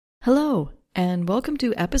Hello, and welcome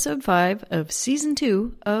to episode 5 of season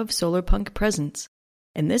 2 of Solarpunk Presents.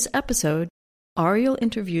 In this episode, Ariel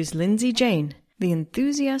interviews Lindsay Jane, the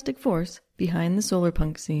enthusiastic force behind the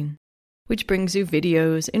Solarpunk scene, which brings you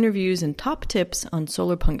videos, interviews, and top tips on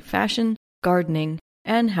Solarpunk fashion, gardening,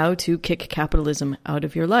 and how to kick capitalism out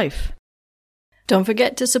of your life. Don't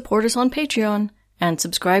forget to support us on Patreon and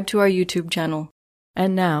subscribe to our YouTube channel.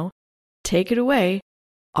 And now, take it away,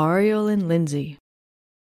 Ariel and Lindsay.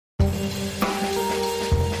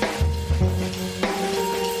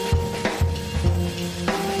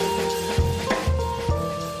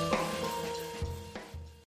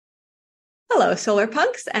 Hello,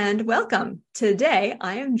 Solarpunks, and welcome. Today,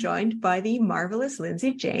 I am joined by the marvelous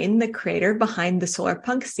Lindsay Jane, the creator behind the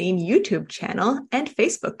Solarpunk Scene YouTube channel and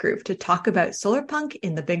Facebook group to talk about Solarpunk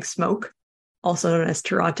in the Big Smoke, also known as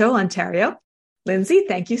Toronto, Ontario. Lindsay,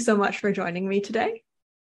 thank you so much for joining me today.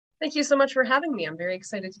 Thank you so much for having me. I'm very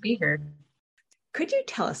excited to be here. Could you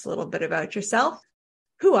tell us a little bit about yourself?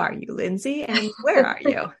 Who are you, Lindsay, and where are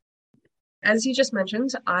you? As you just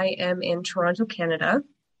mentioned, I am in Toronto, Canada.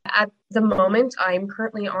 At the moment, I'm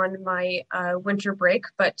currently on my winter break,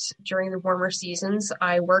 but during the warmer seasons,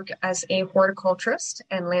 I work as a horticulturist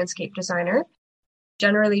and landscape designer.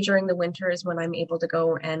 Generally, during the winter is when I'm able to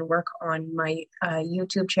go and work on my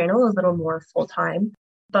YouTube channel a little more full-time.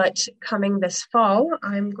 But coming this fall,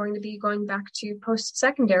 I'm going to be going back to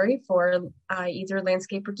post-secondary for either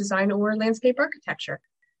landscape design or landscape architecture.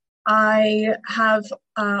 I have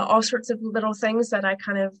all sorts of little things that I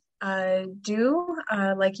kind of do,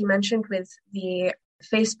 like you mentioned, with the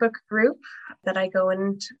Facebook group that I go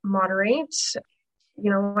and moderate.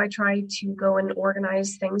 You know, I try to go and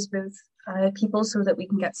organize things with people so that we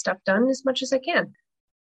can get stuff done as much as I can.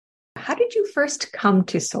 How did you first come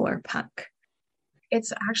to Solarpunk?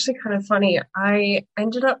 It's actually kind of funny. I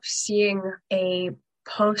ended up seeing a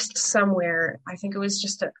post somewhere. I think it was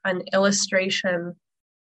just an illustration.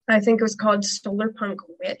 I think it was called Solarpunk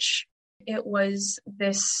Witch. It was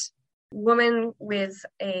this woman with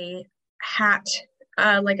a hat,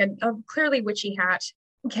 like a clearly witchy hat,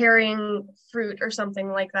 carrying fruit or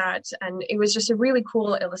something like that. And it was just a really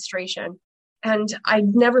cool illustration. And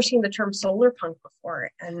I'd never seen the term solarpunk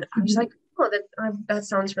before. And I was like, oh, that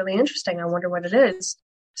sounds really interesting. I wonder what it is.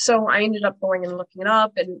 So I ended up going and looking it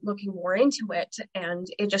up and looking more into it. And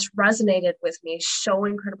it just resonated with me so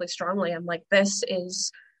incredibly strongly. I'm like, this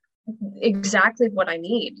is exactly what I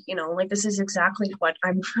need, you know, like this is exactly what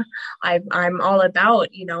I'm all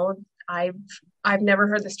about, you know. I've never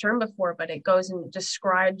heard this term before, but it goes and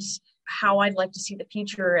describes how I'd like to see the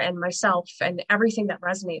future and myself and everything that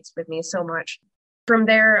resonates with me so much. From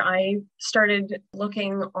there, I started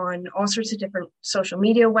looking on all sorts of different social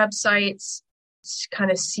media websites to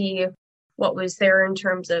kind of see what was there in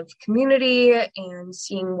terms of community and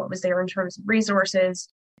seeing what was there in terms of resources,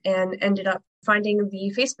 and ended up finding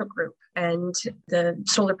the Facebook group and the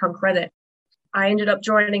Solarpunk Reddit. I ended up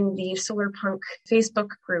joining the Solarpunk Facebook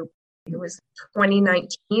group. It was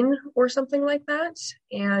 2019 or something like that.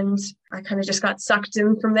 And I kind of just got sucked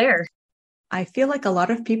in from there. I feel like a lot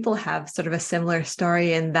of people have sort of a similar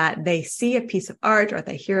story in that they see a piece of art or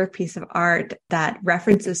they hear a piece of art that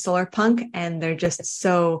references Solarpunk and they're just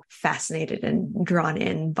so fascinated and drawn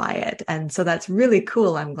in by it. And so that's really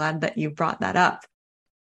cool. I'm glad that you brought that up.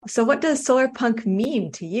 So what does Solarpunk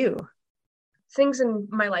mean to you? Things in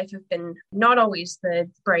my life have been not always the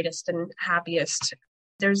brightest and happiest.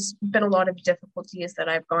 There's been a lot of difficulties that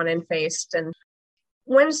I've gone and faced. And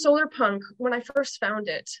when I first found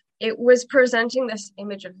it, it was presenting this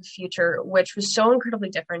image of the future, which was so incredibly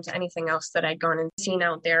different to anything else that I'd gone and seen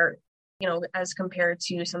out there, you know, as compared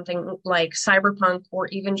to something like cyberpunk or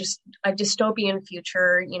even just a dystopian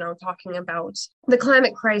future, you know, talking about the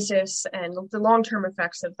climate crisis and the long-term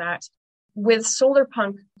effects of that. With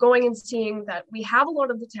Solarpunk, going and seeing that we have a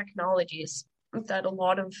lot of the technologies that a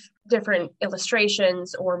lot of different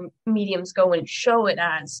illustrations or mediums go and show it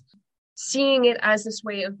as, seeing it as this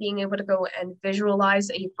way of being able to go and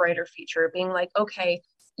visualize a brighter future, being like, okay,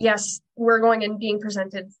 yes, we're going and being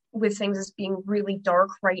presented with things as being really dark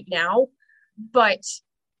right now, but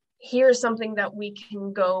here's something that we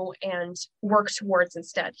can go and work towards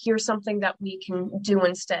instead. Here's something that we can do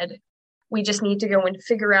instead. We just need to go and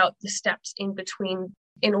figure out the steps in between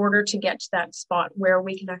in order to get to that spot where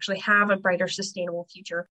we can actually have a brighter, sustainable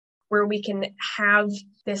future, where we can have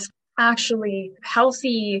this actually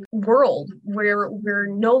healthy world where we're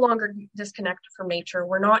no longer disconnected from nature.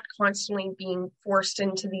 We're not constantly being forced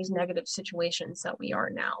into these negative situations that we are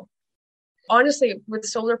now. Honestly, with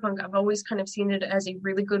Solarpunk, I've always kind of seen it as a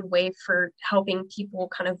really good way for helping people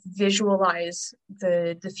kind of visualize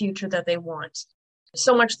the future that they want.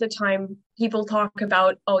 So much of the time people talk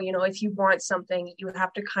about, oh, if you want something, you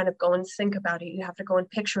have to kind of go and think about it. You have to go and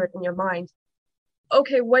picture it in your mind.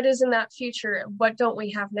 Okay, what is in that future? What don't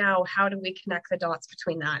we have now? How do we connect the dots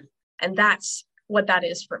between that? And that's what that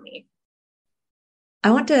is for me.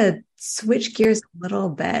 I want to switch gears a little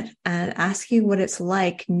bit and ask you what it's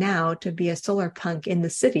like now to be a Solarpunk in the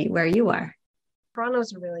city where you are.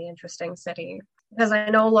 Toronto's a really interesting city because I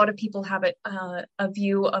know a lot of people have a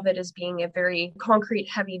view of it as being a very concrete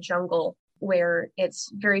heavy jungle where it's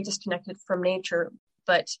very disconnected from nature.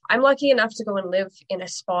 But I'm lucky enough to go and live in a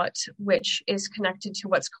spot which is connected to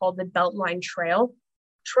what's called the Beltline Trail.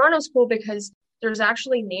 Toronto's cool because there's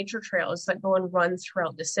actually nature trails that go and run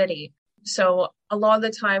throughout the city. So a lot of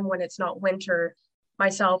the time when it's not winter,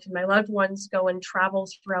 myself and my loved ones go and travel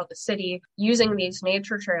throughout the city using these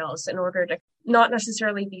nature trails in order to not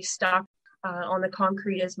necessarily be stuck on the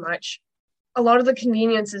concrete as much. A lot of the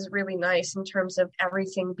convenience is really nice in terms of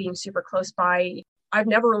everything being super close by. I've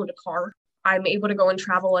never owned a car. I'm able to go and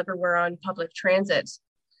travel everywhere on public transit.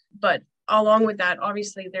 But along with that,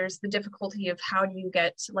 obviously, there's the difficulty of how do you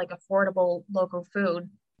get like affordable local food.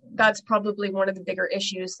 That's probably one of the bigger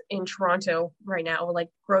issues in Toronto right now. Like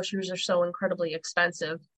groceries are so incredibly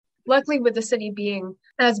expensive. Luckily, with the city being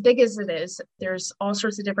as big as it is, there's all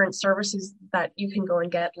sorts of different services that you can go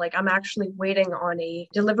and get. Like I'm actually waiting on a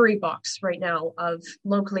delivery box right now of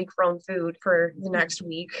locally grown food for the next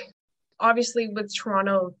week. Obviously, with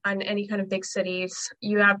Toronto and any kind of big cities,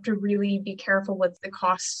 you have to really be careful with the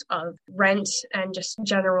costs of rent and just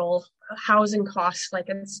general housing costs. Like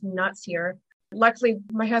it's nuts here. Luckily,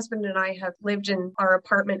 my husband and I have lived in our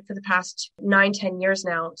apartment for the past 9-10 years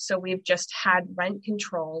now. So we've just had rent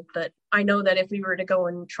control. But I know that if we were to go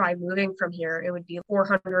and try moving from here, it would be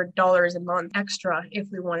 $400 a month extra if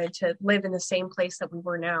we wanted to live in the same place that we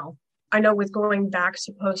were now. I know with going back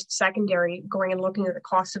to post-secondary, going and looking at the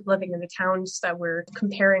cost of living in the towns that we're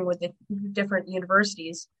comparing with the different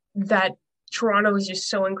universities, that Toronto is just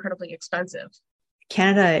so incredibly expensive.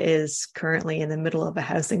 Canada is currently in the middle of a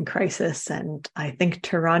housing crisis, and I think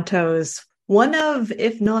Toronto's one of,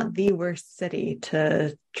 if not the worst city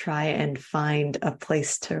to try and find a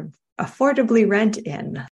place to affordably rent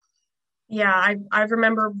in. Yeah, I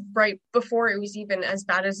remember right before it was even as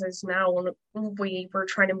bad as it is now when we were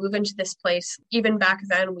trying to move into this place. Even back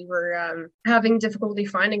then, we were having difficulty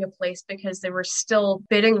finding a place because there were still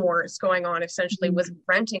bidding wars going on essentially with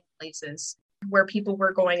renting places, where people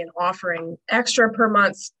were going and offering extra per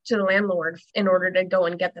month to the landlord in order to go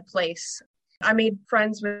and get the place. I made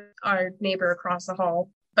friends with our neighbor across the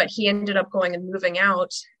hall, but he ended up going and moving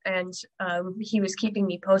out, and he was keeping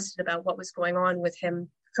me posted about what was going on with him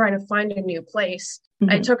trying to find a new place.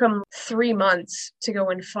 Mm-hmm. It took him 3 months to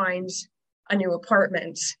go and find a new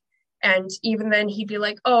apartment. And even then he'd be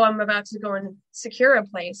like, oh, I'm about to go and secure a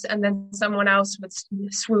place. And then someone else would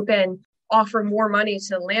swoop in, offer more money to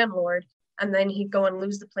the landlord. And then he'd go and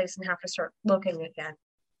lose the place and have to start looking again.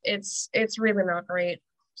 It's really not great.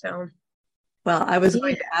 So, well, I was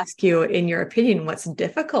going to ask you, in your opinion, what's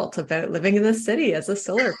difficult about living in the city as a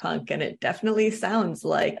Solarpunk? And it definitely sounds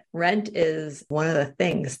like rent is one of the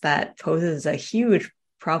things that poses a huge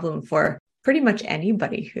problem for pretty much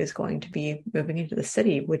anybody who's going to be moving into the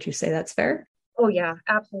city. Would you say that's fair? Oh, yeah,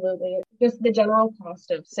 absolutely. Just the general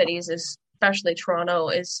cost of cities, especially Toronto,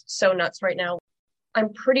 is so nuts right now.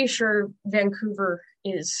 I'm pretty sure Vancouver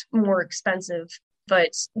is more expensive,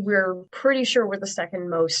 but we're pretty sure we're the second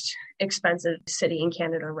most expensive city in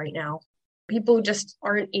Canada right now. People just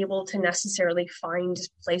aren't able to necessarily find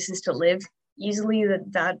places to live easily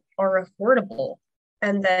that are affordable.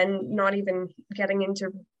 And then not even getting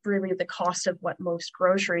into really the cost of what most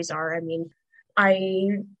groceries are. I mean,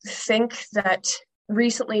 I think that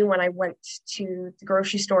recently when I went to the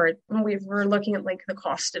grocery store, we were looking at like the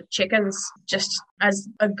cost of chickens just as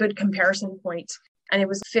a good comparison point. And it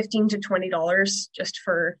was $15 to $20 just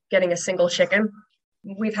for getting a single chicken.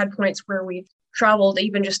 We've had points where we've traveled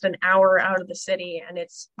even just an hour out of the city and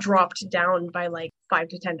it's dropped down by like $5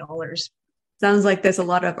 to $10. Sounds like there's a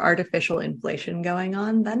lot of artificial inflation going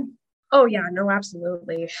on then. Oh yeah, no,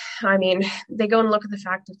 absolutely. I mean, they go and look at the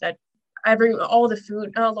fact that a lot of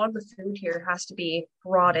the food here has to be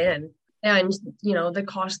brought in. And, the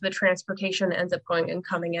cost of the transportation ends up going and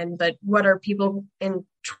coming in. But what are people in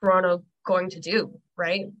Toronto going to do,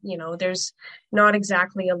 right? There's not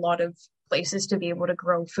exactly a lot of places to be able to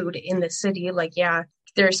grow food in the city. Like, yeah,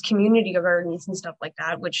 there's community gardens and stuff like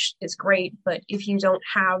that, which is great. But if you don't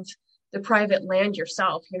have the private land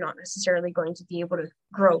yourself, you're not necessarily going to be able to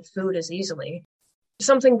grow food as easily.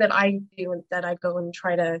 something that I do, that I go and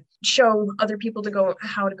try to show other people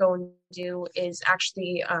how to go and do, is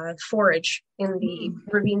actually forage in the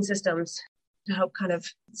ravine systems to help kind of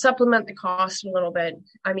supplement the cost a little bit.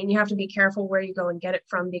 I mean, you have to be careful where you go and get it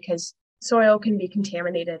from because soil can be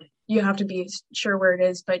contaminated. You have to be sure where it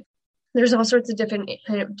is, but there's all sorts of different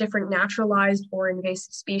naturalized or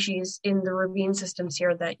invasive species in the ravine systems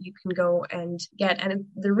here that you can go and get, and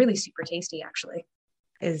they're really super tasty, actually.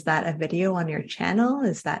 Is that a video on your channel?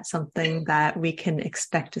 Is that something that we can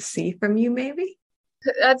expect to see from you, maybe?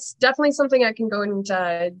 That's definitely something I can go and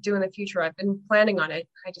do in the future. I've been planning on it.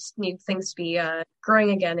 I just need things to be growing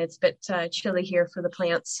again. It's a bit chilly here for the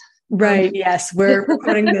plants. Right. Yes. We're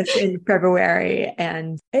recording this in February,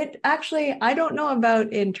 and it actually, I don't know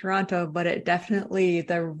about in Toronto, but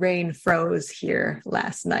the rain froze here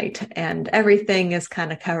last night and everything is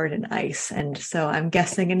kind of covered in ice. And so I'm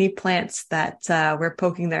guessing any plants that were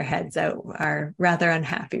poking their heads out are rather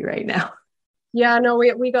unhappy right now. Yeah, no,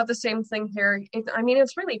 we got the same thing here.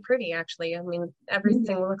 It's really pretty, actually. I mean,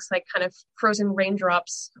 everything looks like kind of frozen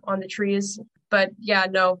raindrops on the trees. But yeah,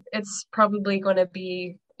 no, it's probably going to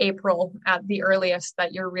be April at the earliest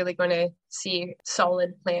that you're really going to see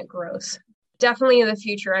solid plant growth. Definitely in the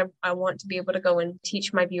future, I want to be able to go and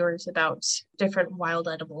teach my viewers about different wild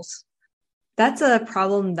edibles. That's a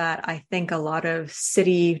problem that I think a lot of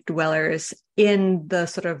city dwellers in the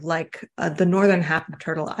sort of like the northern half of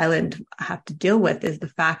Turtle Island have to deal with, is the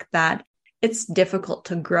fact that it's difficult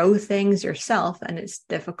to grow things yourself and it's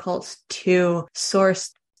difficult to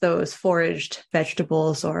source those foraged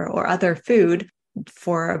vegetables or other food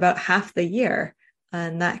for about half the year.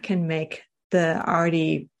 And that can make the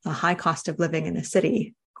already high cost of living in a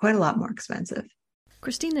city quite a lot more expensive.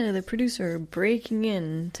 Christina, the producer, breaking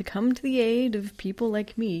in to come to the aid of people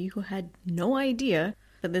like me who had no idea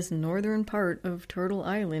that this northern part of Turtle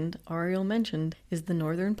Island Ariel mentioned is the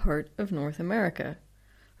northern part of North America,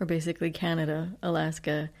 or basically Canada,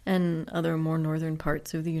 Alaska, and other more northern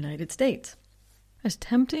parts of the United States. As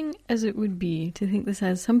tempting as it would be to think this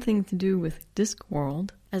has something to do with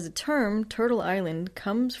Discworld, as a term, Turtle Island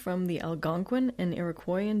comes from the Algonquin and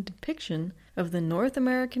Iroquoian depiction of the North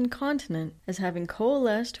American continent as having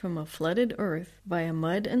coalesced from a flooded earth via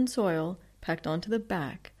mud and soil packed onto the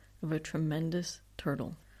back of a tremendous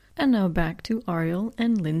turtle. And now back to Ariel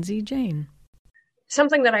and Lindsay Jane.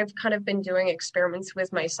 Something that I've kind of been doing experiments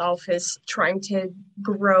with myself is trying to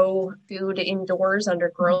grow food indoors under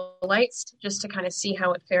grow lights just to kind of see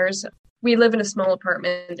how it fares. We live in a small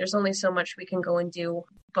apartment. There's only so much we can go and do,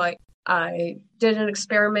 but I did an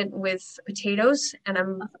experiment with potatoes, and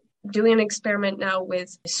I'm doing an experiment now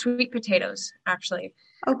with sweet potatoes, actually.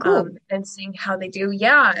 Oh, cool. And seeing how they do.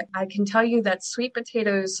 Yeah, I can tell you that sweet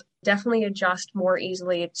potatoes definitely adjust more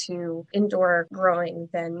easily to indoor growing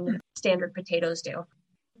than standard potatoes do.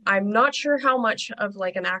 I'm not sure how much of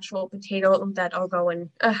like an actual potato that I'll go and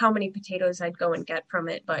how many potatoes I'd go and get from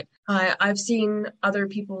it, but I've seen other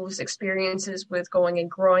people's experiences with going and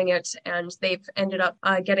growing it, and they've ended up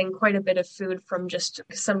getting quite a bit of food from just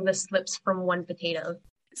some of the slips from one potato.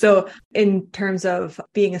 So in terms of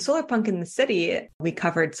being a Solarpunk in the city, we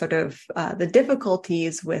covered sort of the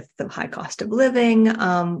difficulties with the high cost of living.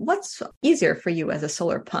 What's easier for you as a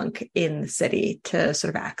Solarpunk in the city to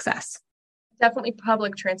sort of access? Definitely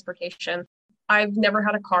public transportation. I've never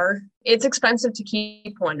had a car. It's expensive to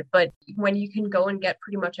keep one, but when you can go and get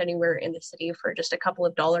pretty much anywhere in the city for just a couple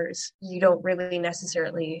of dollars, you don't really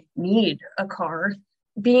necessarily need a car.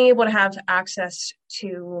 Being able to have access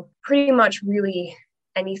to pretty much really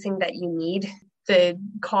anything that you need, the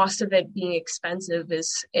cost of it being expensive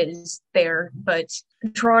is there. But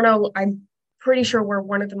Toronto, I'm pretty sure we're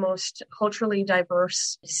one of the most culturally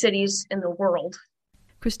diverse cities in the world.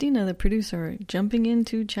 Christina, the producer, jumping in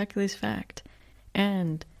to check this fact.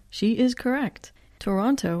 And she is correct.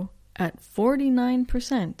 Toronto, at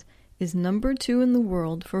 49%, is number 2 in the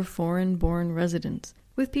world for foreign-born residents,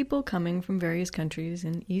 with people coming from various countries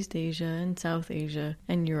in East Asia and South Asia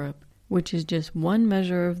and Europe, which is just one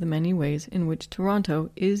measure of the many ways in which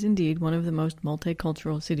Toronto is indeed one of the most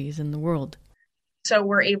multicultural cities in the world. So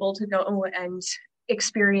we're able to go and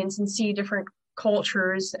experience and see different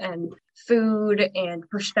cultures and food and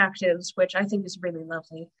perspectives, which I think is really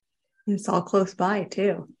lovely. It's all close by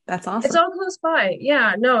too. That's awesome. It's all close by.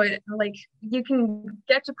 Yeah, no, like you can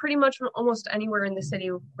get to pretty much almost anywhere in the city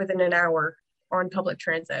within an hour on public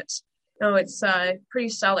transit. No, it's pretty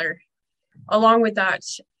stellar. Along with that,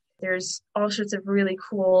 there's all sorts of really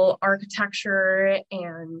cool architecture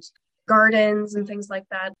and gardens and things like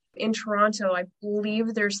that. In Toronto, I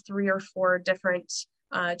believe there's 3 or 4 different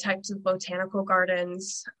types of botanical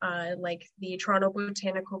gardens, like the Toronto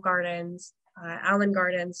Botanical Gardens Allen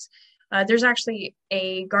Gardens. There's actually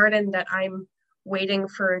a garden that I'm waiting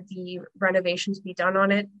for the renovation to be done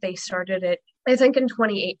on it. They started it, I think, in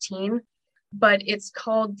 2018, but it's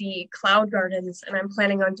called the Cloud Gardens, and I'm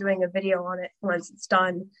planning on doing a video on it once it's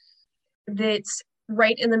done. That's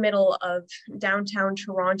right in the middle of downtown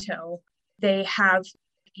Toronto. They have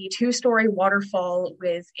a 2-story waterfall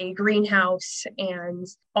with a greenhouse and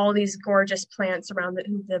all these gorgeous plants around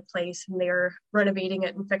the place, and they're renovating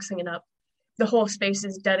it and fixing it up. The whole space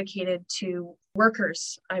is dedicated to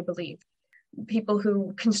workers, I believe, people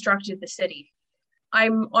who constructed the city.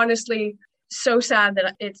 I'm honestly so sad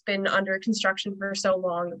that it's been under construction for so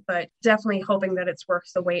long, but definitely hoping that it's worth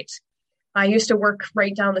the wait. I used to work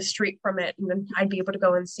right down the street from it, and then I'd be able to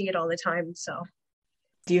go and see it all the time. So,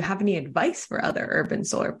 do you have any advice for other urban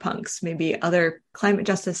solar punks, maybe other climate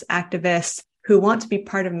justice activists who want to be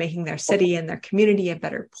part of making their city and their community a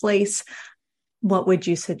better place? What would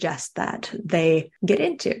you suggest that they get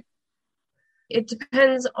into? It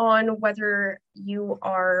depends on whether you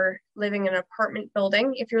are living in an apartment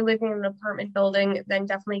building. If you're living in an apartment building, then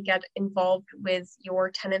definitely get involved with your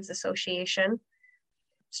tenants association.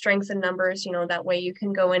 Strength in numbers, that way you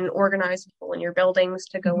can go and organize people in your buildings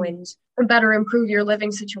to go and better improve your living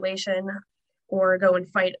situation, or go and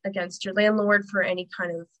fight against your landlord for any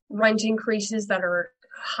kind of rent increases that are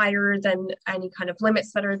higher than any kind of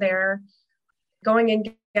limits that are there. Going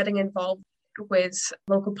and getting involved with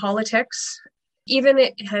local politics, even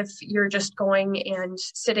if you're just going and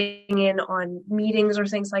sitting in on meetings or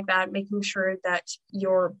things like that, making sure that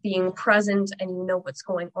you're being present and you know what's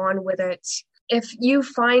going on with it. If you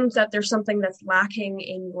find that there's something that's lacking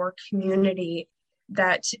in your community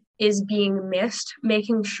that is being missed,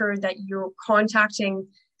 making sure that you're contacting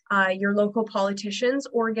your local politicians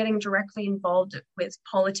or getting directly involved with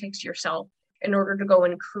politics yourself in order to go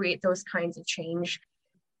and create those kinds of change.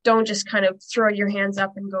 Don't just kind of throw your hands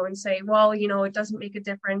up and go and say, well, it doesn't make a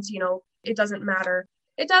difference. It doesn't matter.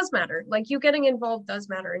 It does matter. Like, you getting involved does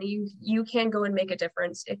matter. And you can go and make a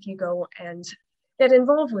difference if you go and get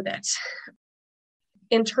involved with it.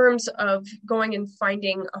 In terms of going and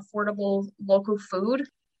finding affordable local food,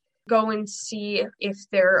 go and see if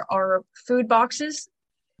there are food boxes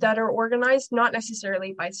that are organized, not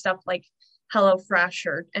necessarily by stuff like HelloFresh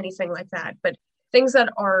or anything like that, but things that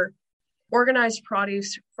are organized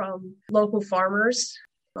produce from local farmers.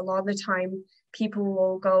 A lot of the time, people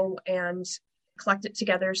will go and collect it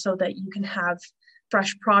together so that you can have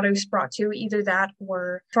fresh produce brought to either that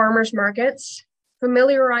or farmers markets.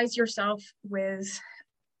 Familiarize yourself with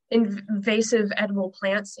invasive edible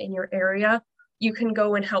plants in your area. You can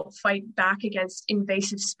go and help fight back against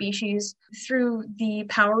invasive species through the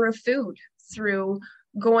power of food, through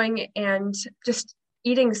going and just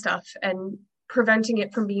eating stuff and preventing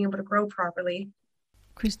it from being able to grow properly.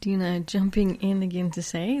 Christina, jumping in again to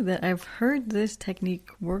say that I've heard this technique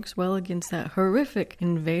works well against that horrific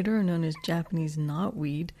invader known as Japanese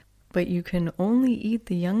knotweed, but you can only eat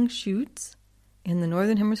the young shoots. In the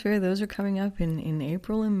Northern Hemisphere, those are coming up in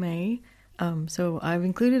April and May. So I've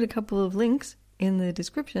included a couple of links in the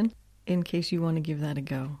description in case you want to give that a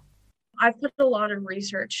go. I've put a lot of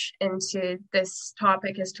research into this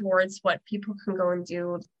topic as towards what people can go and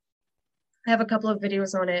do. I have a couple of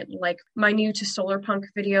videos on it, like my new to Solarpunk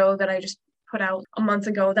video that I just put out a month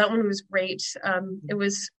ago. That one was great. It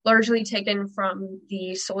was largely taken from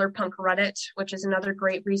the Solarpunk Reddit, which is another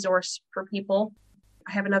great resource for people.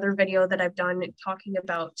 I have another video that I've done talking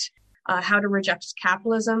about how to reject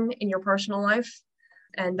capitalism in your personal life.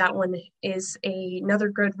 And that one is another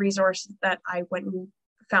good resource that I went and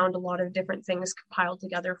found a lot of different things compiled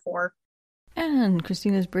together for. And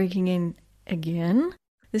Christina's breaking in again,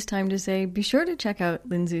 this time to say, be sure to check out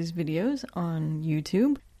Lindsay's videos on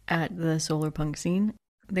YouTube at the Solarpunk Scene.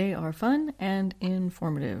 They are fun and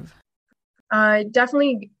informative.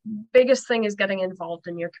 Definitely, biggest thing is getting involved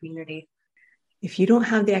in your community. If you don't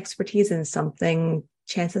have the expertise in something,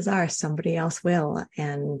 chances are somebody else will.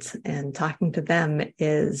 And talking to them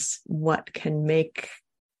is what can make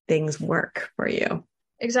things work for you.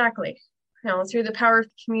 Exactly. Through the power of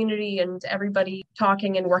community and everybody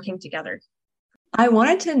talking and working together. I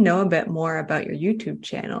wanted to know a bit more about your YouTube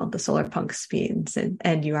channel, the Solarpunk Speeds,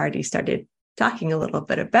 and you already started talking a little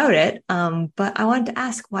bit about it. But I wanted to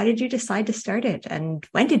ask, why did you decide to start it? And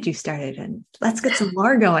when did you start it? And let's get some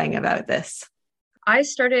more going about this. I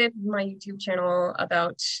started my YouTube channel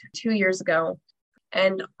about 2 years ago.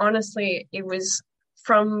 And honestly, it was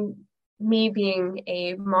from me being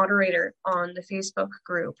a moderator on the Facebook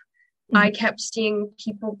group. I kept seeing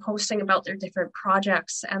people posting about their different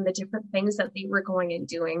projects and the different things that they were going and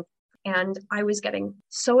doing. And I was getting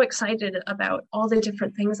so excited about all the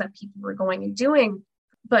different things that people were going and doing.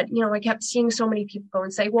 But, I kept seeing so many people go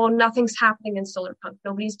and say, well, nothing's happening in Solarpunk.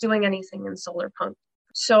 Nobody's doing anything in Solarpunk.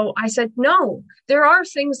 So I said, no, there are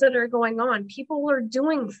things that are going on. People are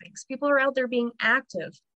doing things. People are out there being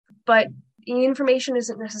active. But the information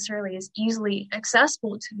isn't necessarily as easily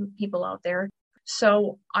accessible to people out there.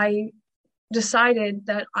 So I decided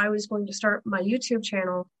that I was going to start my YouTube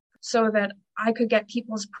channel so that I could get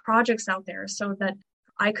people's projects out there, so that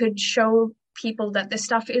I could show people that this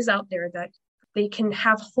stuff is out there, that they can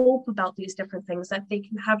have hope about these different things, that they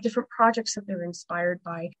can have different projects that they're inspired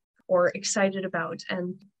by or excited about,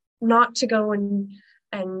 and not to go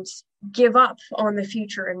and give up on the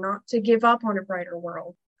future and not to give up on a brighter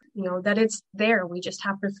world. That it's there. We just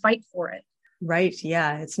have to fight for it. Right.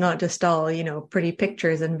 Yeah. It's not just all, pretty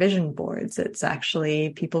pictures and vision boards. It's actually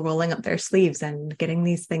people rolling up their sleeves and getting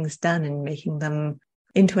these things done and making them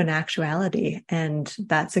into an actuality. And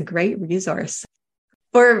that's a great resource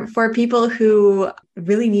for people who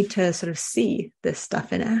really need to sort of see this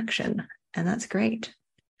stuff in action. And that's great.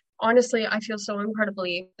 Honestly, I feel so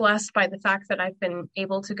incredibly blessed by the fact that I've been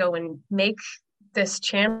able to go and make this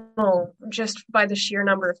channel just by the sheer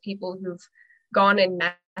number of people who've gone and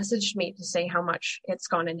messaged me to say how much it's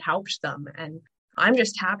gone and helped them. And I'm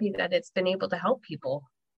just happy that it's been able to help people.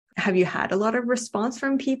 Have you had a lot of response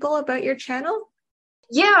from people about your channel?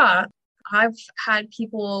 Yeah, I've had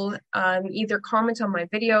people either comment on my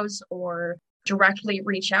videos or directly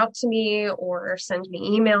reach out to me or send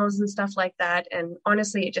me emails and stuff like that. And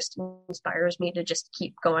honestly, it just inspires me to just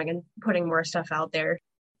keep going and putting more stuff out there.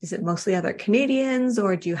 Is it mostly other Canadians,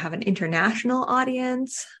 or do you have an international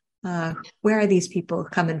audience? Where are these people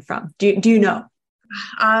coming from? Do you know?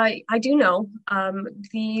 I do know.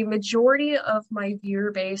 The majority of my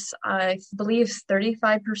viewer base, I believe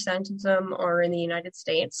 35% of them are in the United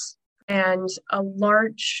States, and a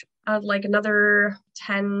large, like another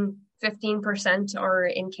 10, 15% are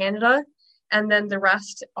in Canada. And then the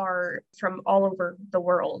rest are from all over the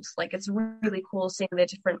world. Like, it's really cool seeing the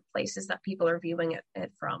different places that people are viewing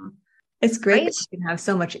it from. It's great that you can have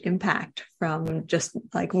so much impact from just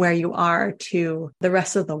like where you are to the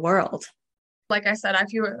rest of the world. Like I said, I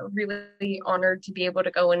feel really honored to be able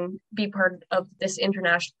to go and be part of this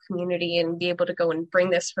international community and be able to go and bring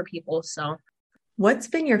this for people. So, what's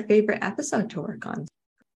been your favorite episode to work on?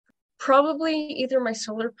 Probably either my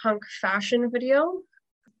Solarpunk fashion video.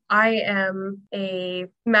 I am a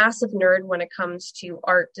massive nerd when it comes to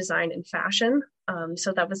art, design, and fashion.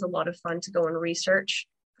 So that was a lot of fun to go and research.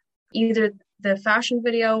 Either the fashion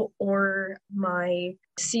video or my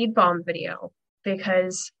seed bomb video,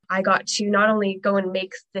 because I got to not only go and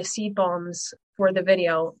make the seed bombs for the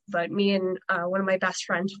video, but me and one of my best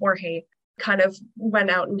friends, Jorge, kind of went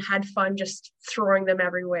out and had fun just throwing them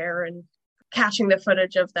everywhere and catching the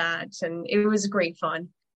footage of that. And it was great fun.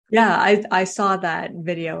 Yeah, I saw that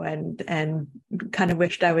video and kind of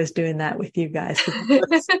wished I was doing that with you guys. It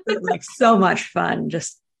was like so much fun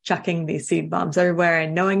just chucking these seed bombs everywhere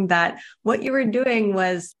and knowing that what you were doing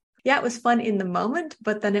was, yeah, it was fun in the moment,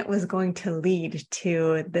 but then it was going to lead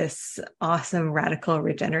to this awesome radical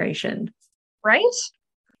regeneration. Right?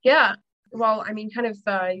 Yeah. Well, I mean, kind of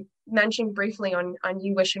mentioning briefly on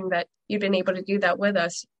you wishing that you'd been able to do that with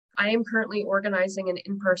us. I am currently organizing an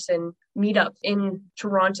in-person meetup in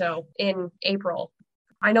Toronto in April.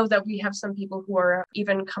 I know that we have some people who are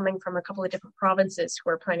even coming from a couple of different provinces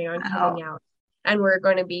who are planning on coming out. And we're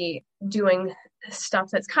going to be doing stuff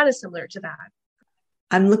that's kind of similar to that.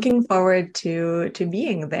 I'm looking forward to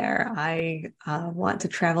being there. I want to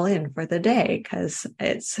travel in for the day because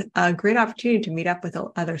it's a great opportunity to meet up with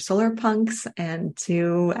other Solarpunks and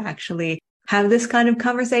to actually have this kind of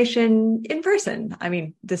conversation in person. I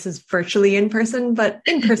mean, this is virtually in person, but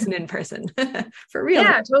in person for real.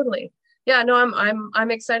 Yeah, totally. Yeah, no,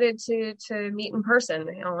 I'm excited to meet in person.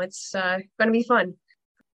 It's going to be fun.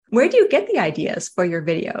 Where do you get the ideas for your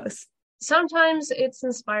videos? Sometimes it's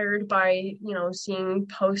inspired by, seeing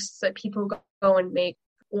posts that people go and make,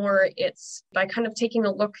 or it's by kind of taking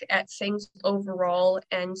a look at things overall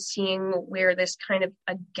and seeing where there's kind of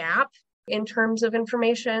a gap in terms of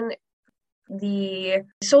information. The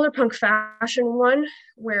Solarpunk fashion one,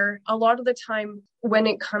 where a lot of the time when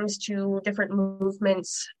it comes to different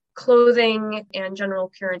movements, clothing and general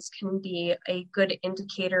appearance can be a good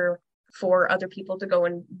indicator for other people to go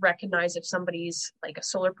and recognize if somebody's like a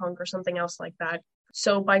Solarpunk or something else like that.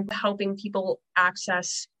 So by helping people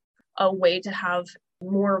access a way to have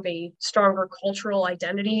more of a stronger cultural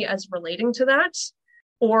identity as relating to that,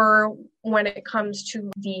 or when it comes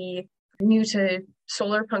to the new to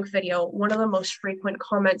Solarpunk video, one of the most frequent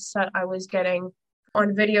comments that I was getting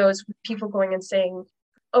on videos with people going and saying,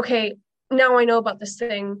 okay, now I know about this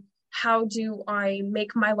thing. How do I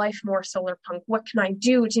make my life more solarpunk? What can I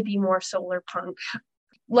do to be more solarpunk?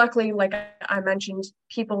 Luckily, like I mentioned,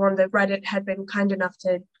 people on the Reddit had been kind enough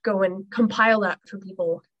to go and compile that for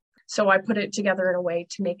people. So I put it together in a way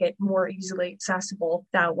to make it more easily accessible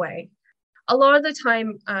that way. A lot of the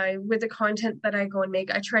time, with the content that I go and make,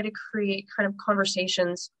 I try to create kind of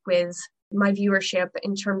conversations with my viewership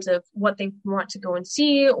in terms of what they want to go and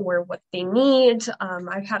see or what they need.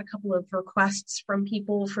 I've had a couple of requests from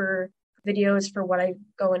people for videos for what I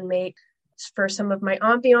go and make. For some of my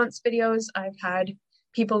ambiance videos, I've had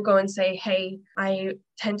people go and say, hey, I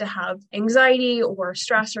tend to have anxiety or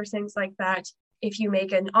stress or things like that. If you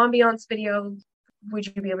make an ambiance video, would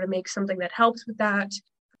you be able to make something that helps with that?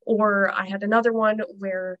 Or I had another one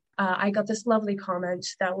where I got this lovely comment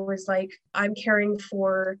that was like, I'm caring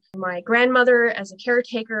for my grandmother as a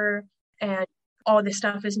caretaker, and all this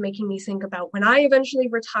stuff is making me think about when I eventually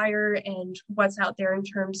retire and what's out there in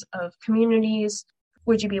terms of communities.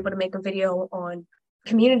 Would you be able to make a video on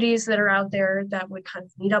communities that are out there that would kind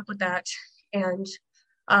of meet up with that? And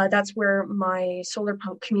that's where my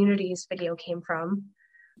Solarpunk communities video came from.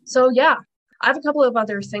 So yeah, I have a couple of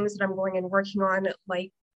other things that I'm going and working on,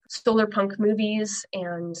 like Solarpunk movies,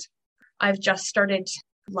 and I've just started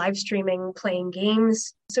live streaming playing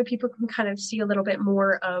games so people can kind of see a little bit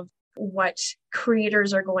more of what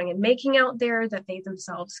creators are going and making out there that they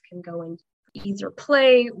themselves can go and either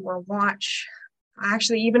play or watch.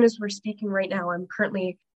 Actually, even as we're speaking right now, I'm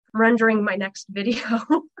currently rendering my next video.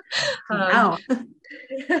 Wow.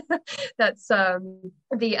 That's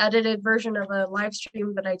the edited version of a live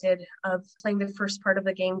stream that I did of playing the first part of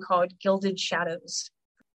the game called Gilded Shadows.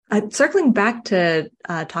 Circling back to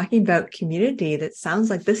talking about community, that sounds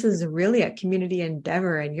like this is really a community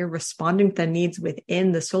endeavor and you're responding to the needs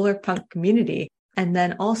within the Solarpunk community, and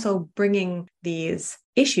then also bringing these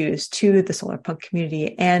issues to the Solarpunk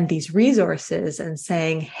community and these resources and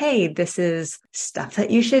saying, hey, this is stuff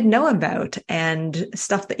that you should know about and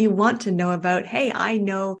stuff that you want to know about. Hey, I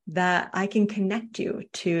know that I can connect you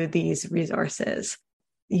to these resources.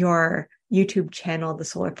 Your YouTube channel, the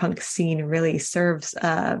Solarpunk Scene, really serves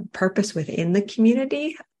a purpose within the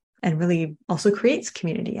community and really also creates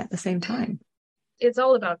community at the same time. It's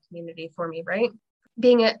all about community for me, right?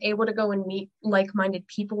 Being able to go and meet like-minded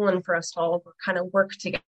people and for us to all kind of work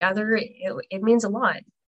together, it means a lot.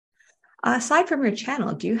 Aside from your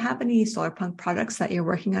channel, do you have any Solarpunk products that you're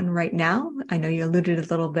working on right now? I know you alluded a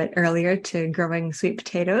little bit earlier to growing sweet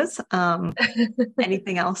potatoes.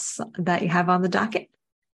 Anything else that you have on the docket?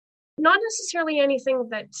 Not necessarily anything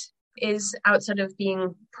that is outside of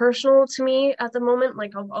being personal to me at the moment.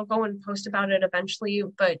 Like I'll go and post about it eventually,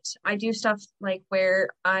 but I do stuff like where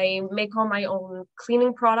I make all my own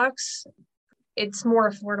cleaning products. It's more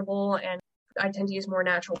affordable and I tend to use more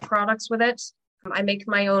natural products with it. I make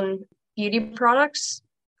my own beauty products.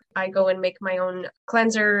 I go and make my own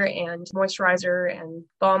cleanser and moisturizer and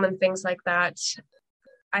balm and things like that.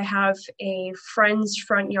 I have a friend's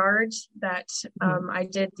front yard that I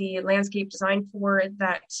did the landscape design for,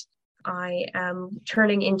 that I am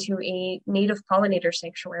turning into a native pollinator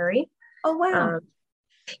sanctuary. Oh, wow.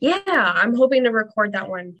 Yeah, I'm hoping to record that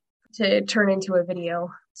one to turn into a video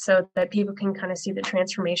so that people can kind of see the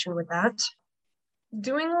transformation with that.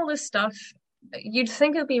 Doing all this stuff, you'd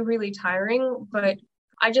think it'd be really tiring, but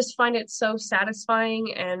I just find it so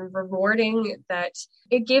satisfying and rewarding that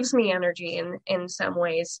it gives me energy in some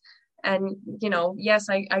ways. And, you know, yes,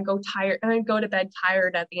 I go to bed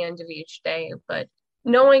tired at the end of each day, but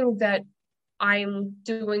knowing that I'm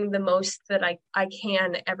doing the most that I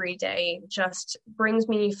can every day just brings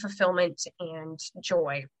me fulfillment and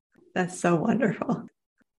joy. That's so wonderful.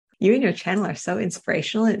 You and your channel are so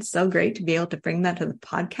inspirational. It's so great to be able to bring that to the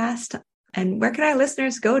podcast. And where can our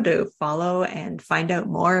listeners go to follow and find out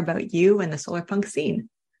more about you and the Solarpunk Scene?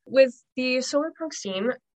 With the Solarpunk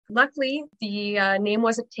Scene, luckily, the name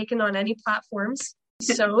wasn't taken on any platforms.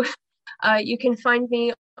 So you can find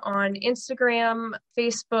me on Instagram,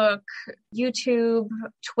 Facebook, YouTube,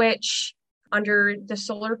 Twitch under the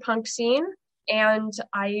Solarpunk Scene. And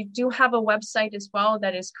I do have a website as well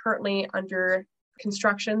that is currently under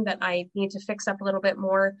construction that I need to fix up a little bit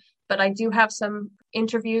more. But I do have some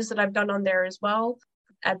interviews that I've done on there as well.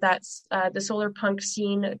 That's the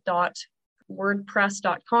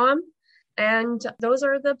solarpunkscene.wordpress.com. And those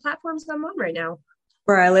are the platforms I'm on right now.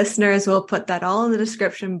 For our listeners, we'll put that all in the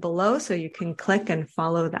description below so you can click and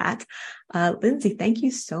follow that. Lindsay, thank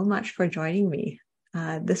you so much for joining me.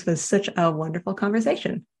 This was such a wonderful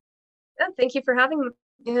conversation. Thank you for having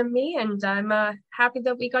me, and I'm happy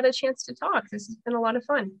that we got a chance to talk. This has been a lot of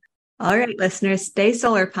fun. All right, listeners, stay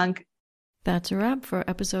Solarpunk. That's a wrap for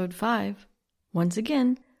episode 5. Once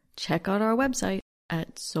again, check out our website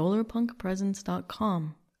at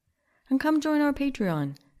solarpunkpresence.com and come join our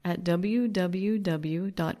Patreon at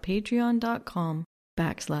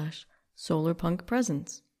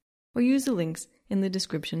www.patreon.com/solarpunkpresence or use the links in the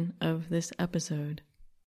description of this episode.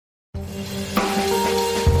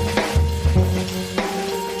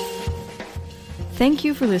 Thank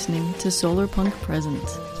you for listening to Solarpunk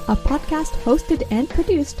Presents, a podcast hosted and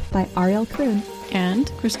produced by Ariel Kroon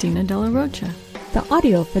and Christina Della Rocha. The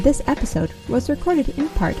audio for this episode was recorded in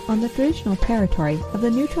part on the traditional territory of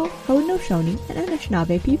the neutral Haudenosaunee and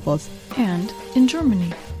Anishinaabe peoples, and in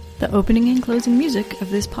Germany. The opening and closing music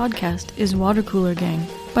of this podcast is Water Cooler Gang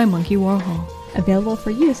by Monkey Warhol. Available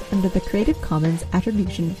for use under the Creative Commons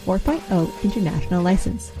Attribution 4.0 International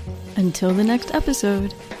License. Until the next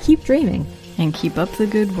episode, keep dreaming and keep up the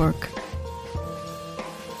good work.